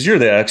this because you're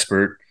the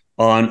expert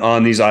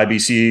on these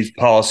IBC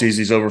policies,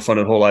 these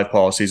overfunded whole life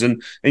policies.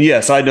 And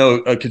yes, I know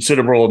a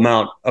considerable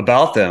amount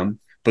about them,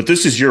 but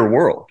this is your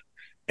world.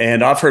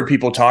 And I've heard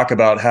people talk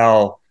about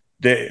how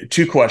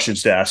two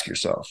questions to ask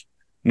yourself.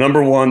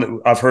 Number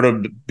one, I've heard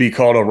it be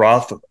called a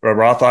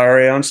Roth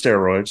IRA on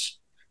steroids.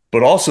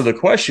 But also the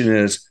question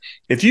is,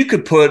 if you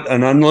could put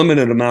an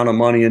unlimited amount of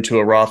money into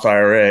a Roth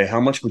IRA,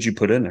 how much would you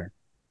put in there?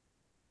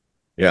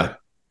 yeah.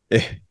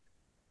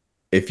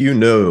 If you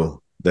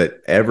knew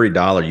that every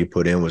dollar you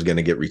put in was going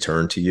to get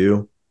returned to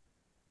you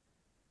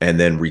and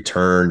then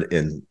returned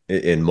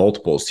in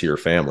multiples to your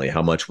family,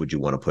 how much would you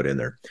want to put in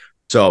there?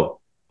 So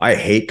I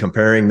hate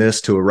comparing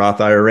this to a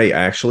Roth IRA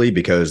actually,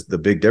 because the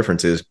big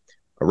difference is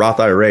a Roth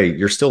IRA,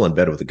 you're still in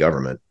bed with the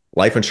government.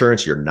 Life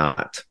insurance, you're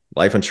not.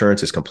 Life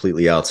insurance is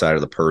completely outside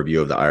of the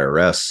purview of the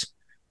IRS.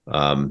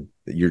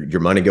 Your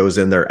money goes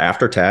in there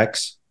after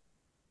tax,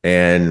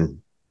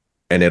 and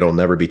it'll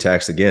never be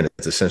taxed again.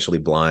 It's essentially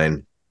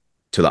blind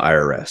to the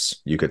IRS,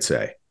 you could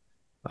say.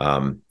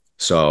 And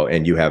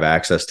you have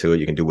access to it.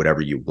 You can do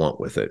whatever you want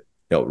with it.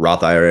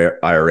 Roth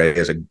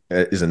IRA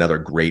is another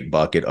great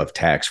bucket of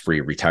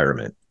tax-free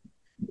retirement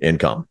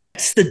income.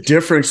 It's the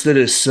difference that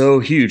is so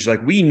huge.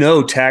 Like, we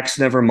know tax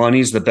never money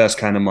is the best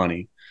kind of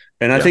money.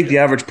 And I think the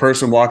average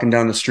person walking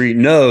down the street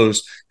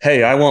knows,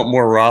 hey, I want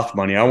more Roth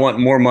money. I want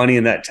more money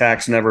in that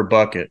tax never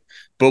bucket.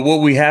 But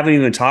what we haven't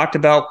even talked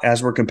about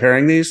as we're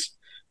comparing these,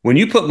 when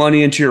you put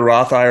money into your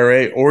Roth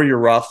IRA or your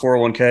Roth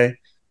 401k,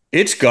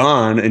 it's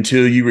gone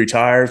until you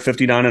retire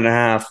 59 and a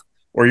half,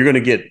 or you're going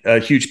to get a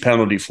huge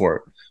penalty for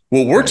it.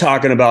 What we're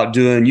talking about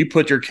doing, you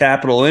put your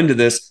capital into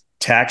this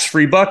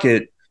tax-free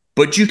bucket,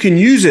 but you can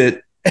use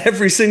it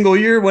every single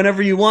year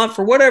whenever you want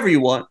for whatever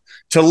you want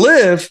to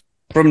live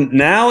from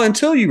now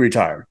until you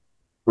retire.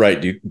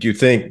 Right. Do you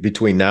think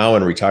between now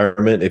and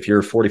retirement, if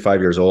you're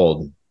 45 years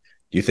old,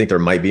 do you think there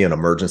might be an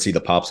emergency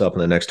that pops up in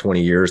the next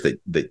 20 years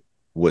that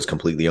was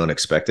completely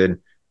unexpected?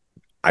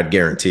 I'd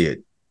guarantee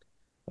it.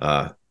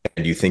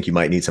 And do you think you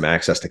might need some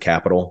access to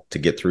capital to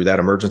get through that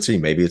emergency?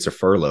 Maybe it's a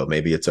furlough.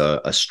 Maybe it's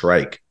a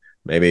strike.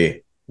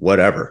 Maybe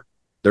whatever.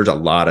 There's a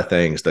lot of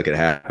things that could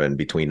happen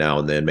between now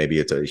and then. Maybe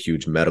it's a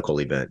huge medical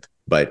event,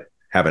 but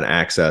having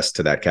access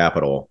to that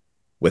capital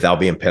without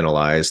being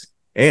penalized.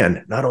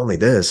 And not only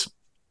this,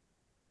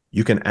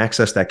 you can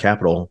access that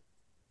capital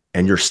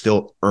and you're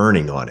still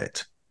earning on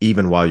it,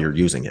 even while you're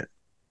using it.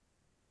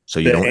 So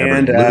you don't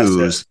ever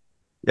lose.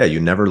 Yeah, you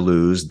never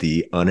lose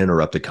the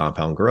uninterrupted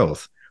compound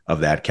growth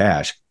of that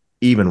cash,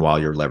 even while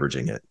you're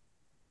leveraging it.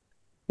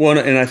 Well,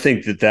 and I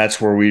think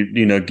that's where we,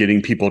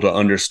 getting people to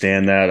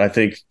understand that. I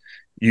think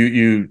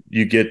you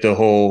get the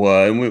whole,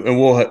 and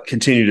we'll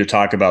continue to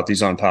talk about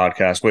these on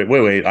podcasts.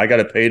 Wait, I got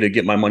to pay to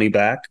get my money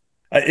back.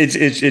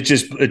 It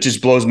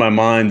just blows my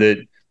mind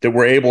that that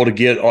we're able to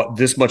get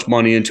this much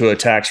money into a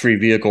tax-free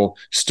vehicle,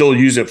 still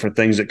use it for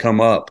things that come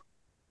up,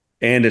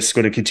 and it's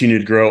going to continue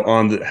to grow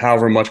on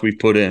however much we've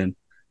put in.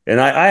 And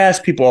I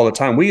ask people all the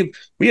time, we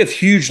have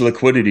huge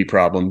liquidity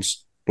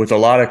problems with a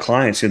lot of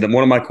clients. And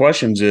one of my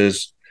questions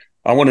is,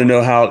 I want to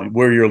know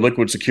where your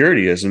liquid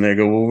security is. And they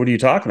go, well, what are you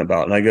talking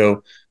about? And I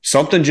go,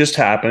 something just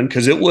happened,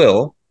 because it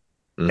will.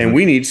 And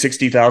we need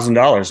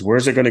 $60,000.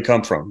 Where's it going to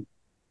come from?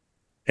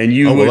 And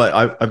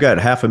I've got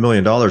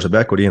 $500,000 of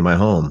equity in my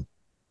home.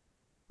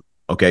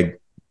 Okay,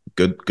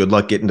 good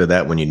luck getting to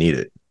that when you need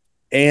it.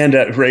 And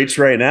at rates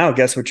right now,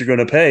 guess what you're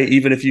going to pay,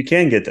 even if you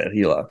can get that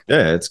HELOC?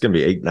 Yeah, it's going to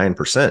be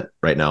 8-9%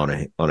 right now on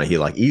a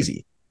HELOC,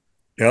 easy.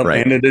 Yep,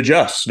 right. And it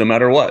adjusts no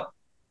matter what.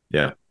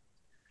 Yeah.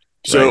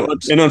 So,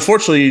 right. And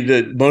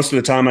unfortunately, most of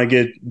the time I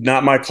get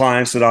not my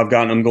clients that I've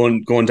gotten, I'm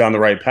going down the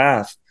right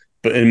path,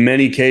 but in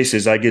many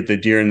cases I get the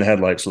deer in the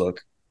headlights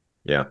look.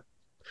 Yeah.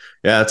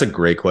 Yeah, that's a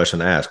great question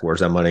to ask.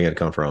 Where's that money going to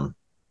come from?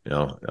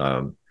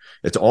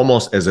 It's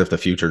almost as if the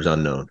future is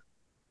unknown,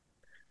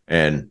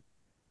 and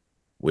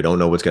we don't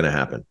know what's going to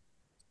happen.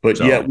 But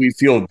yet we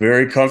feel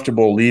very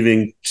comfortable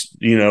leaving,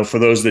 for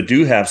those that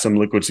do have some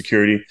liquid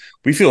security,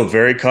 we feel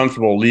very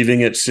comfortable leaving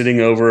it sitting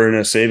over in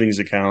a savings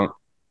account.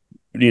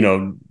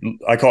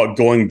 I call it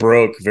going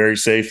broke very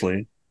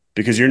safely,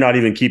 because you're not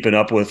even keeping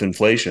up with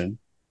inflation.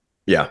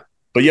 Yeah.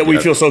 But yet we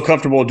feel so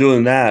comfortable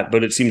doing that,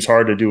 but it seems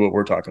hard to do what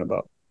we're talking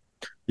about.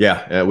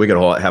 Yeah, we could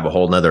have a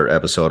whole nother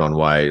episode on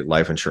why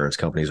life insurance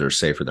companies are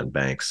safer than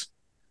banks,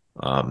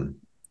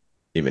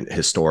 even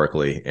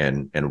historically,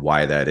 and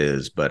why that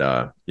is.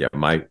 But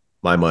my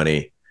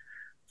money,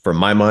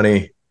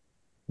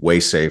 way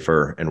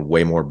safer and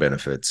way more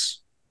benefits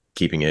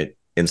keeping it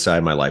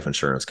inside my life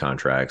insurance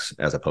contracts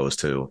as opposed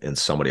to in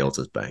somebody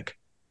else's bank.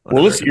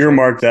 Well, let's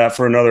earmark that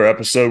for another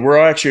episode. We're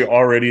actually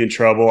already in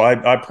trouble.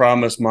 I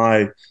promise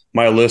my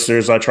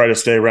listeners I try to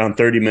stay around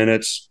 30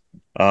 minutes.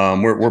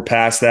 We're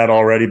past that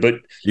already, but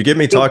you get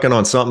me talking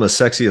on something as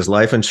sexy as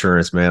life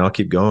insurance, man. I'll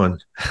keep going.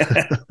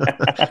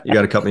 You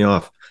got to cut me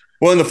off.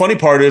 Well, and the funny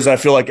part is I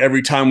feel like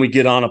every time we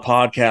get on a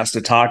podcast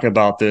to talk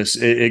about this,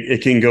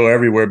 it can go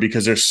everywhere,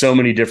 because there's so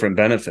many different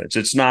benefits.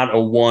 It's not a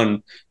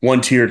one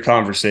tiered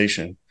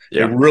conversation.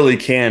 Yeah. It really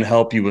can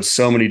help you with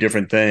so many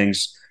different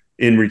things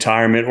in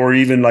retirement, or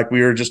even like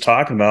we were just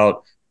talking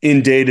about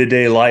in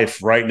day-to-day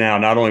life right now,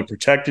 not only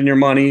protecting your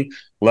money,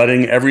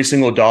 letting every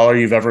single dollar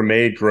you've ever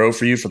made grow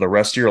for you for the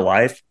rest of your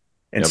life,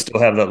 and still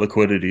have that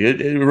liquidity.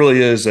 It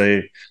really is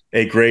a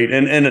great,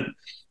 and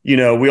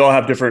we all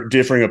have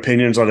differing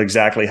opinions on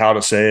exactly how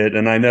to say it.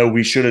 And I know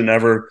we shouldn't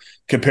ever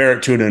compare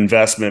it to an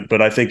investment,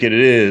 but I think it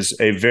is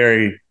a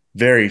very,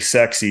 very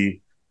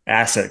sexy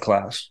asset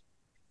class.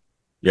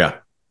 Yeah.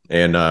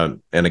 And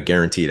a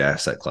guaranteed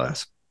asset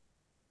class.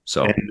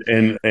 So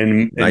and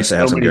nice to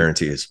have some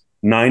guarantees.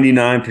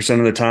 99%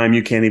 of the time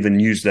you can't even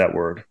use that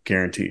word,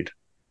 guaranteed.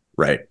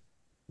 Right.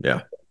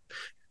 Yeah.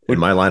 In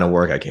my line of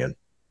work, I can.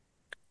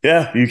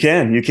 Yeah, you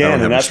can.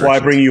 And that's why I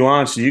bring you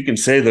on, so you can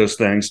say those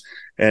things.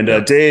 And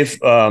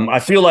Dave, I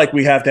feel like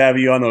we have to have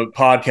you on the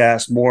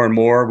podcast more and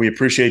more. We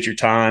appreciate your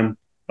time.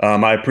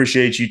 I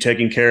appreciate you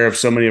taking care of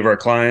so many of our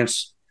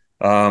clients.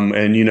 And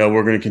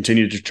we're going to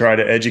continue to try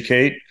to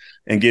educate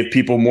and give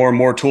people more and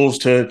more tools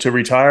to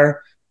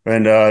retire.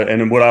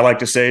 And what I like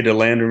to say, to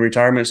land in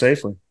retirement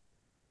safely.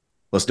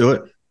 Let's do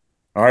it.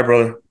 All right,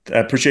 brother. I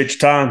appreciate your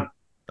time.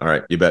 All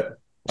right. You bet.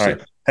 All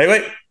right. Hey,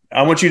 wait.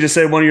 I want you to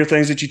say one of your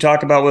things that you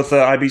talk about with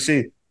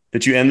IBC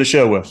that you end the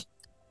show with.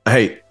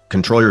 Hey,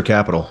 control your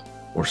capital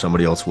or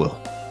somebody else will.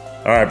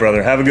 All right,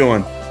 brother. Have a good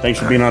one. Thanks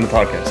for being on the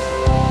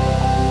podcast.